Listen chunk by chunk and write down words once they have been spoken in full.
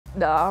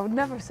No, I would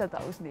never have said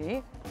that was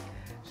neat.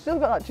 Still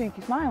got that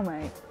cheeky smile,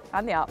 mate.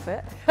 And the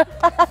outfit.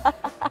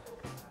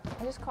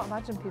 I just can't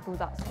imagine people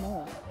that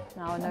small.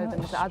 Now I know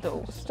them as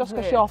adults. It's just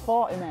because you're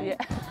 40, mate.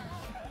 Yeah.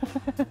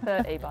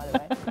 30, by the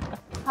way.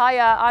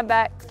 Hiya, I'm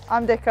Beck.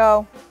 I'm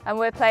Dicko. And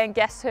we're playing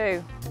Guess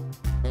Who.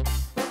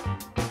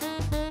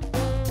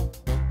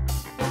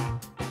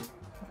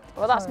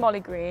 Well, that's Molly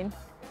Green.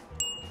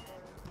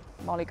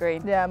 Molly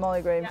Green. Yeah,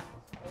 Molly Green. Yeah.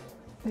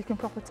 You can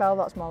proper tell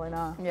that's Molly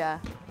now. Yeah.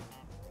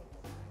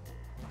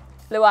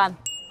 Luann.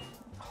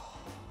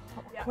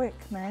 Yeah. Quick,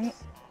 mate.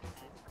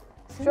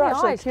 She was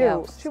actually eyes, cute.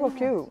 girls. She was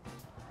cute.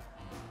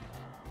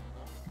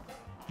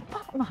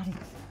 Batman.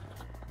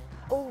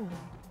 Oh.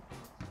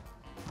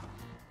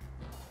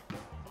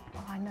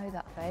 Oh, I know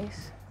that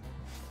face.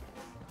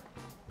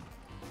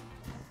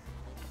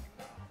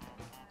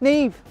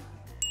 Neve.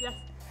 Yes.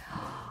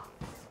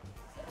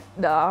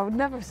 No, I would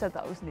never have said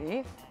that was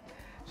Neve.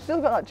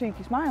 Still got that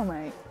cheeky smile,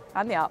 mate.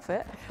 And the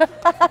outfit.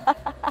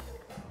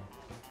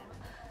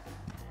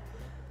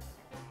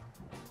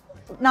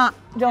 Nat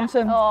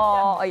Johnson.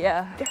 Oh,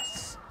 yeah.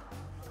 Yes.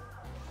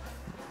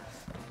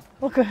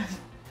 Look at it.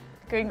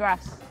 Green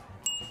grass.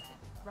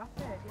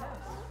 Rapid, yes.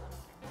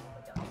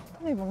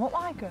 Doesn't even look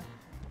like her.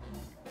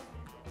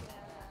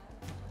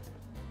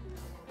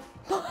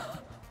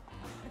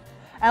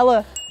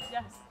 Ella.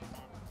 Yes.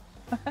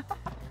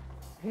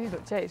 You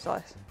look changed,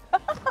 like.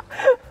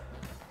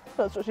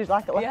 That's what she's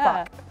like at left Yeah.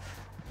 back.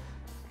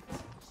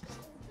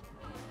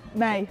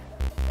 May.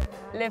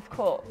 Liv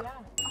Cook. Yeah.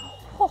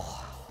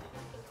 Oh.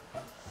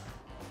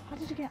 How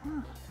did you get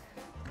that?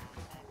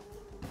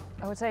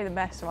 I would say the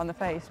mess around the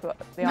face, but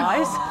the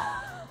eyes.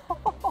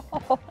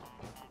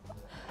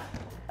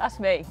 That's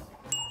me.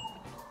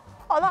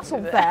 Oh, that's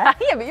unfair.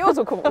 Yeah, but yours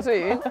will come up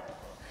soon.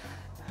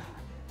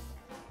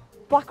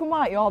 Black and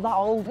white, you're that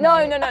old. No,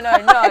 mate.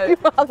 no. You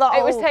are that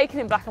It was old. taken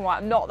in black and white.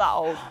 I'm not that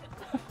old.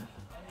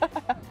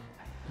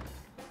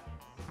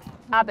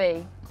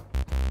 Abby.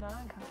 No.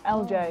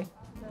 LJ.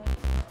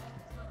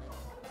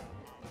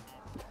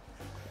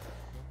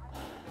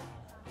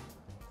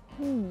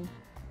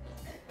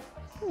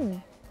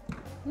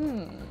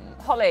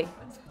 Holly.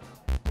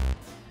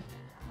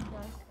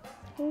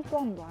 Who's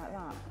blonde like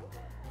that?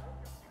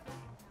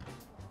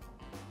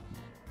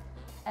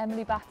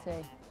 Emily Batty.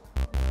 I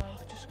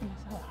was just going to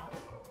say that.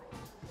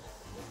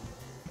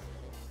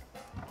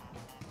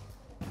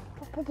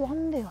 Proper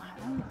blondie like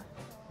that.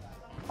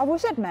 Have we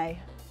said May?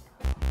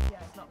 Yeah,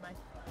 it's not me.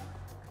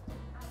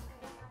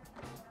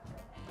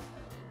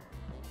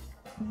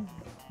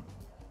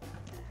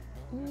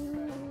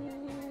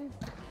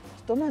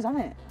 It's done us,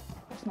 hasn't it?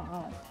 That's not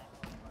right.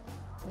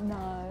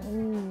 No.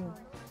 Ooh.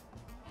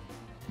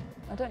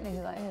 I don't know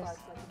who that is.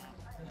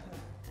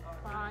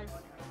 5,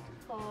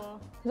 4,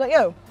 Is that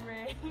you? 3,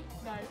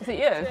 no. Is it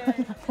you?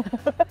 2,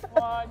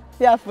 1.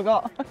 Yeah, I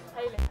forgot.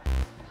 Hayley.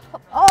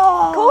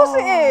 Oh! Of course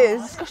it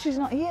is! Because she's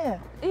not here.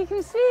 You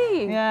can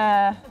see.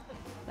 Yeah.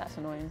 That's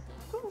annoying.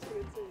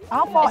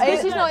 I thought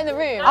It's she's not in the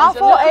room. I She's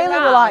thought looking Ailey were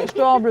round. like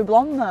strawberry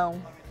blonde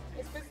though.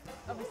 It's because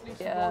obviously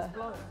she Yeah. was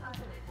blonde.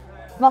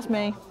 That's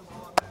me.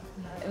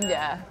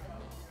 Yeah.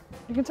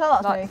 You can tell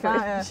that's Like me,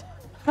 can't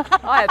you?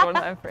 I had one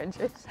of them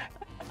fringes.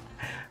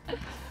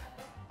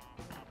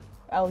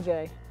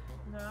 LJ.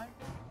 No.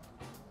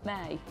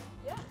 May.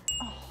 Yeah.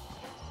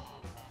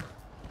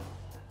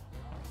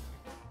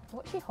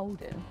 What's she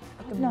holding?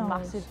 Like a knows?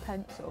 massive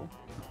pencil.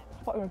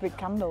 I thought you were a big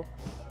candle.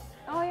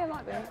 Oh yeah,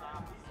 might be.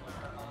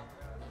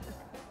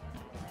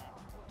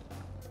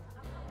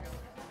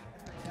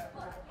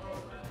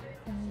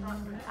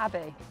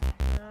 Abby.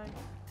 No.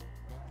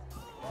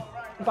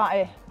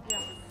 Batty.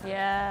 Yes.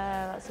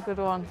 Yeah, that's a good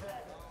one.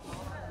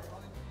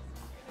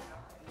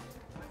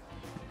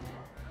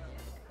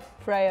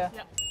 Freya.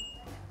 Yeah.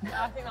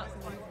 Yeah, I think that's the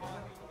one.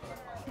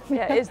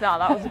 Yeah, it is now.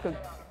 That was a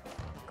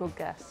good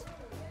guess.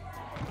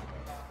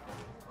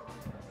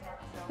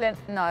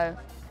 No.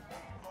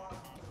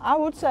 I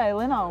would say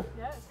Lino.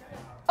 Yes.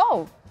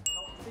 Oh,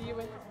 So you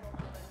win.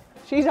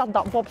 She's had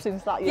that bob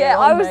since that year. yeah.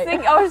 I hasn't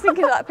was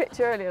thinking of that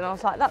picture earlier, and I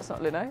was like, that's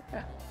not Lino.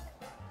 Yeah.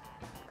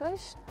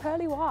 Those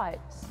pearly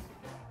whites.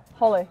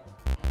 Holly.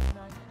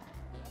 No.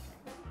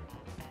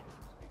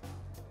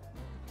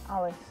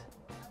 Alice.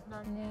 No.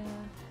 Yeah.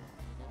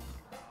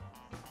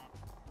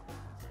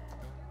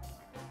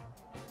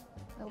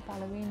 Little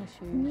ballerina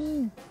shoes. Do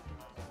you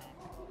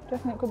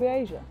reckon it could be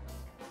Asia?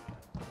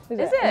 Is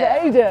Is it?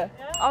 it Asia?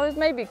 I was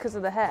maybe because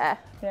of the hair.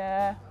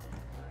 Yeah.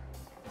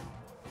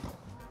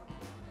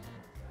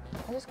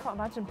 I just can't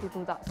imagine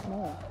people that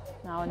small.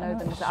 Now I know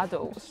them as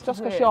adults. It's just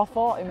because Weird. you're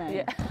 40, mate.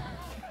 Yeah.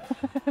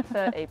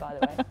 30, by the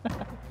way.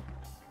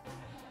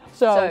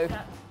 So,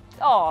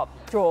 Oh,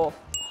 draw.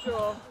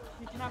 Draw.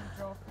 You can have a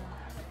draw.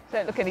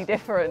 Don't look any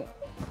different.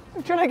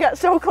 I'm trying to get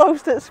so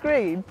close to the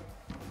screen.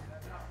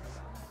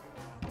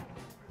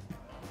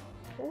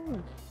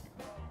 Ooh.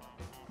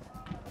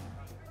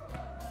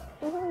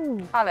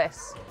 Ooh.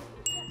 Alice.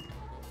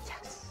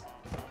 Yes.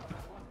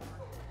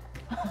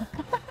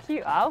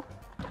 Cute, Al.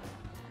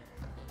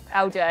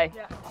 LJ.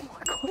 Yeah. Oh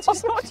my God,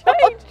 she's not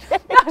changed. No,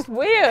 That's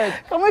weird.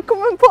 Can we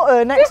come and put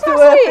her next This to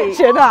last her week?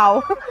 picture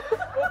now? We'll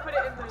put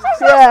it in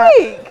the Yeah.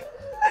 Week.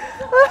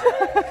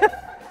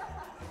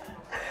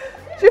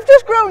 You've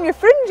just grown your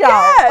fringe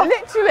Yeah, out.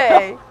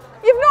 literally.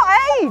 You've not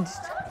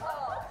aged.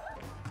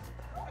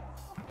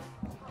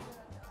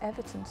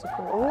 Everton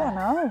supporter. Oh, I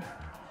know.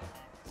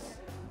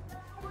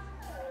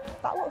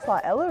 That looks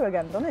like Ella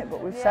again, doesn't it?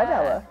 But we've said Yeah.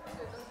 Ella.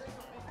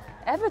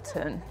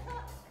 Everton.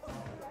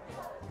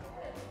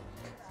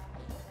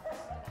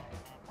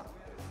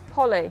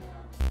 Holly.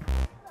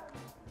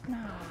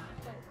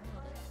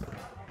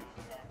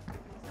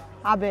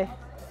 Abby.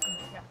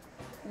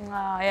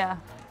 Ah, yeah.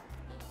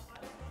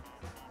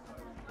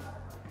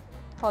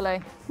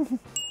 Holly.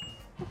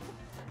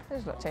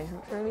 Those not changed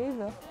much really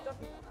either.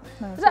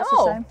 No, Is that it's the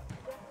all? same.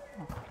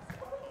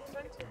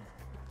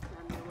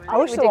 I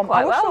think wish we there did were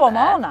quite well more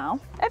there. now.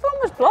 Everyone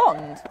was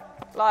blonde.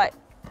 Like,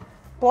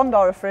 Blonde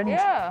or a fringe.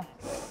 yeah.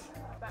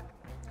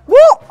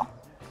 What?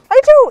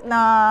 I don't.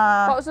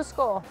 Nah. What was the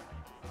score?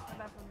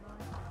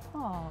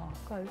 Oh,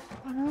 close.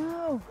 I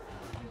know.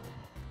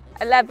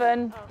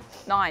 11,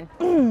 9.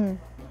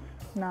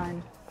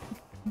 9.